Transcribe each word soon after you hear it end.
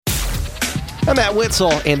I'm Matt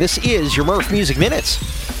Witzel, and this is your Merf Music Minutes.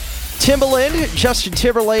 Timbaland, Justin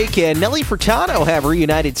Timberlake, and Nelly Furtado have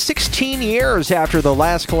reunited 16 years after the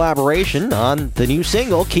last collaboration on the new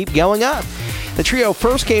single, Keep Going Up. The trio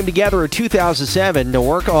first came together in 2007 to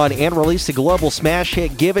work on and release the global smash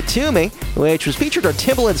hit Give It To Me, which was featured on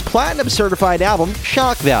Timbaland's platinum-certified album,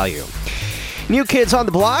 Shock Value. New Kids on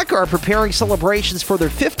the Block are preparing celebrations for their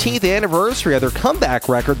 15th anniversary of their comeback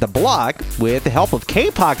record, The Block, with the help of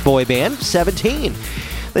K-pop boy band 17.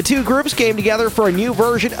 The two groups came together for a new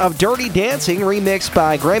version of Dirty Dancing, remixed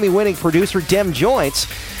by Grammy-winning producer Dem Joints.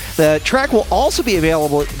 The track will also be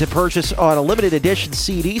available to purchase on a limited edition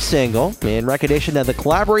CD single in recognition of the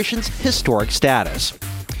collaboration's historic status.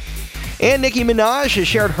 And Nicki Minaj has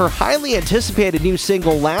shared her highly anticipated new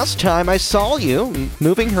single, Last Time I Saw You,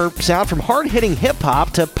 moving her sound from hard-hitting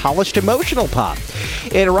hip-hop to polished emotional pop.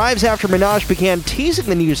 It arrives after Minaj began teasing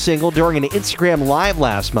the new single during an Instagram Live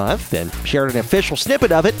last month and shared an official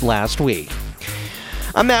snippet of it last week.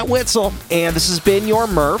 I'm Matt Witzel, and this has been your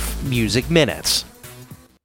Merf Music Minutes.